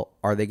 well,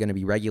 are they going to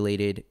be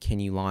regulated?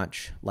 Can you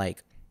launch,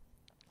 like,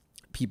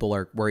 people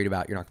are worried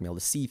about you're not going to be able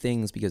to see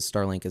things because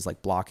Starlink is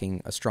like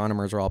blocking,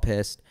 astronomers are all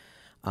pissed.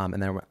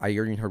 And then I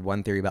even heard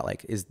one theory about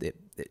like, is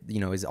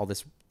all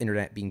this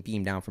internet being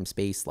beamed down from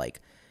space, like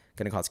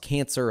going to cause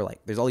cancer?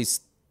 Like there's all these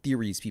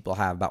theories people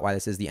have about why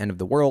this is the end of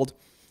the world.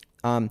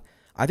 I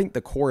think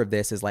the core of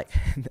this is like,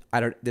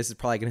 this is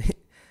probably going to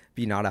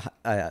be not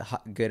a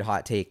good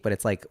hot take, but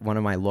it's like one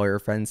of my lawyer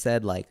friends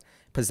said, like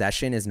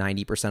possession is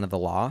 90% of the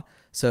law.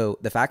 So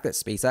the fact that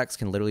SpaceX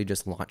can literally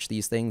just launch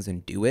these things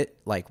and do it,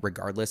 like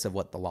regardless of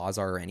what the laws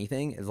are or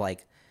anything, is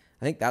like,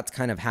 I think that's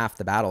kind of half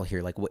the battle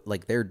here.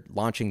 Like they're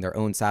launching their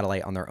own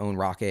satellite on their own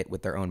rocket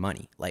with their own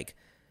money. Like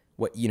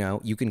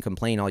you can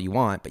complain all you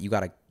want, but you got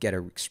to get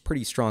a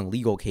pretty strong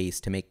legal case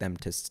to make them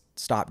to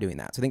stop doing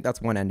that. So I think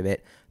that's one end of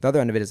it. The other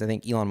end of it is I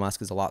think Elon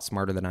Musk is a lot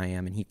smarter than I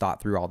am, and he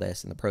thought through all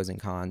this and the pros and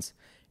cons,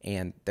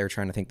 and they're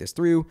trying to think this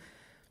through.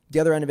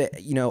 The other end of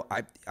it,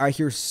 I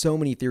hear so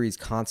many theories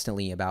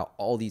constantly about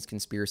all these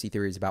conspiracy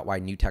theories about why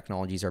new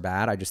technologies are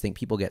bad. I just think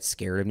people get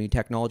scared of new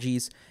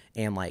technologies,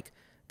 and like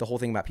the whole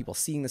thing about people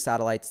seeing the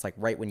satellites, like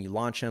right when you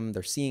launch them,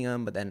 they're seeing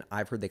them, but then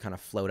I've heard they kind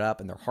of float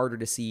up and they're harder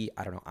to see.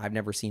 I don't know. I've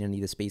never seen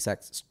any of the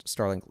SpaceX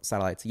Starlink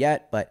satellites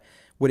yet, but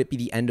would it be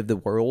the end of the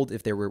world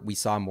if we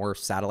saw more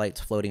satellites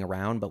floating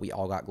around, but we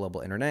all got global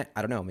internet?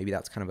 I don't know. Maybe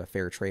that's kind of a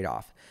fair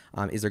trade-off.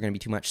 Is there going to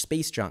be too much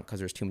space junk because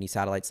there's too many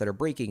satellites that are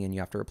breaking and you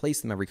have to replace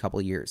them every couple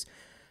of years?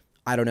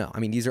 I don't know. I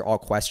mean, these are all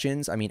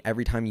questions. I mean,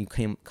 every time you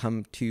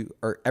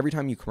every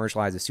time you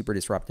commercialize a super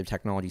disruptive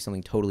technology,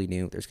 something totally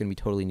new, there's going to be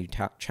totally new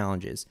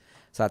challenges.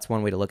 So that's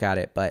one way to look at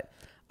it. But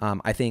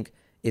I think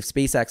if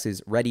SpaceX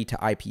is ready to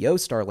IPO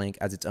Starlink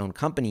as its own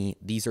company,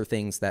 these are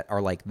things that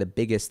are like the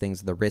biggest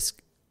things, the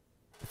risk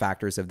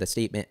factors of the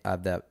statement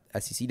of the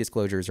SEC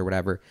disclosures or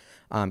whatever.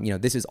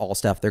 This is all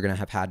stuff they're going to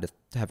have had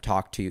to have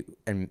talked to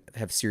and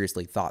have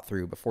seriously thought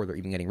through before they're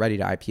even getting ready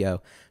to IPO.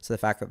 So the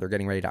fact that they're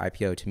getting ready to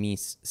IPO to me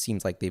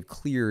seems like they've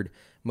cleared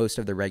most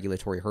of the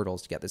regulatory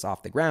hurdles to get this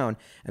off the ground.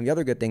 And the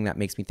other good thing that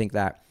makes me think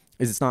that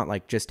is it's not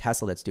like just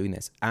Tesla that's doing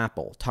this.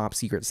 Apple, top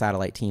secret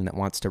satellite team that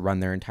wants to run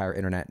their entire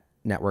internet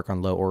network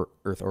on low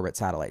Earth orbit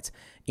satellites.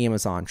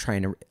 Amazon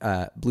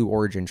Blue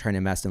Origin trying to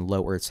invest in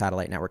low Earth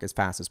satellite network as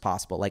fast as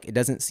possible. Like it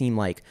doesn't seem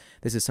like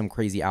this is some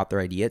crazy out there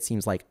idea. It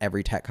seems like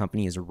every tech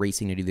company is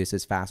racing to do this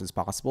as fast as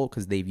possible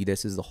because they view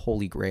this as the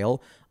holy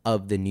grail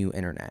of the new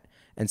internet.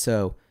 And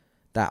so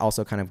that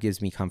also kind of gives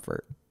me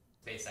comfort.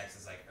 SpaceX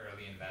is like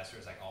early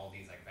investors, like all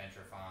these like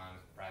venture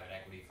funds, private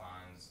equity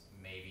funds,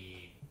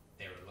 maybe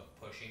they were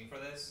pushing for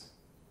this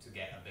to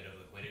get a bit of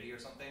liquidity or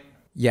something.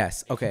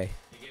 Yes. Okay.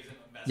 It gives them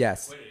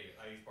Yes. liquidity,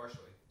 at least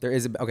partially. There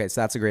is okay,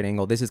 so that's a great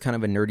angle. This is kind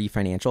of a nerdy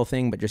financial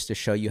thing, but just to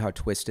show you how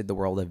twisted the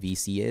world of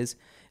VC is.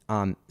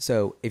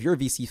 So if you're a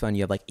VC fund,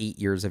 you have like 8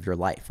 years of your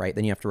life, right?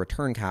 Then you have to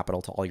return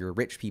capital to all your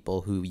rich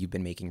people who you've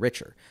been making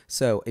richer.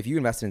 So if you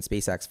invested in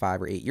SpaceX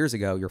 5 or 8 years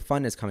ago, your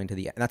fund is coming to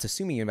the end. That's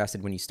assuming you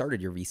invested when you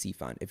started your VC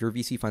fund. If your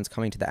VC fund's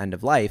coming to the end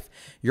of life,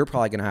 you're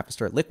probably going to have to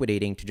start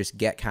liquidating to just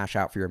get cash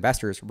out for your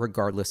investors,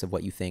 regardless of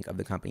what you think of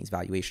the company's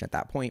valuation at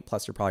that point.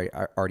 Plus, you're probably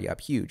already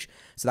up huge.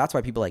 So that's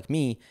why people like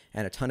me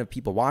and a ton of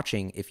people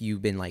watching, if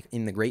you've been like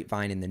in the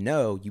grapevine, in the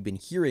know, you've been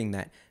hearing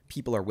that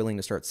people are willing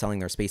to start selling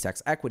their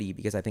SpaceX equity,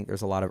 because I think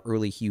there's a lot of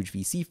early huge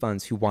VC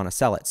funds who want to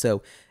sell it.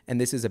 So,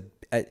 and this is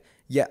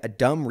a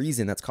dumb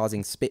reason that's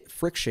causing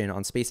friction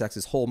on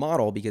SpaceX's whole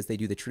model, because they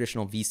do the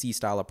traditional VC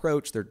style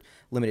approach. They're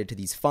limited to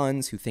these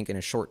funds who think in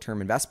a short-term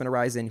investment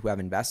horizon, who have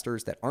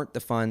investors that aren't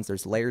the funds.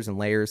 There's layers and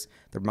layers.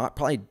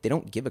 They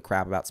don't give a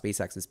crap about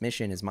SpaceX's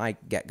mission is my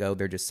get-go.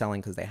 They're just selling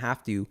because they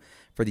have to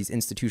for these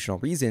institutional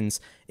reasons.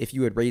 If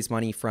you had raised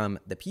money from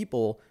the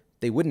people,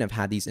 they wouldn't have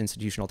had these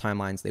institutional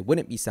timelines. They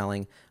wouldn't be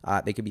selling.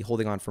 They could be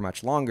holding on for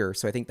much longer.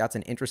 So I think that's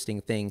an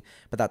interesting thing,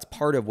 but that's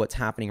part of what's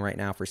happening right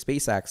now for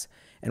SpaceX,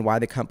 and why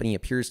the company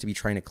appears to be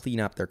trying to clean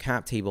up their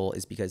cap table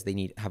is because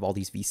they have all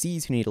these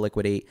VCs who need to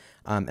liquidate.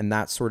 And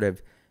that's sort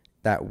of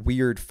that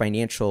weird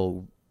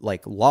financial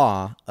like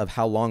law of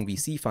how long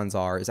VC funds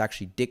are is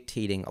actually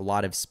dictating a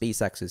lot of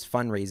SpaceX's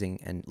fundraising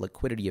and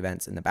liquidity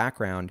events in the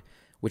background,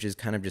 which is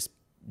kind of just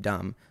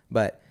dumb.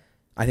 But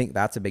I think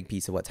that's a big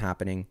piece of what's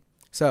happening.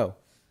 So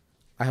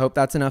I hope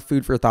that's enough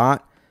food for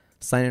thought.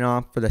 Signing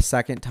off for the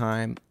second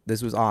time.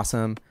 This was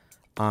awesome.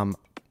 Need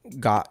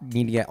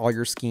to get all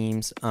your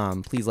schemes.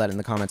 Please let it in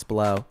the comments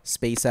below.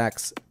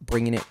 SpaceX,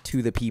 bringing it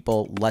to the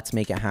people. Let's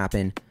make it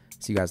happen.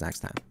 See you guys next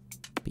time.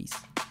 Peace.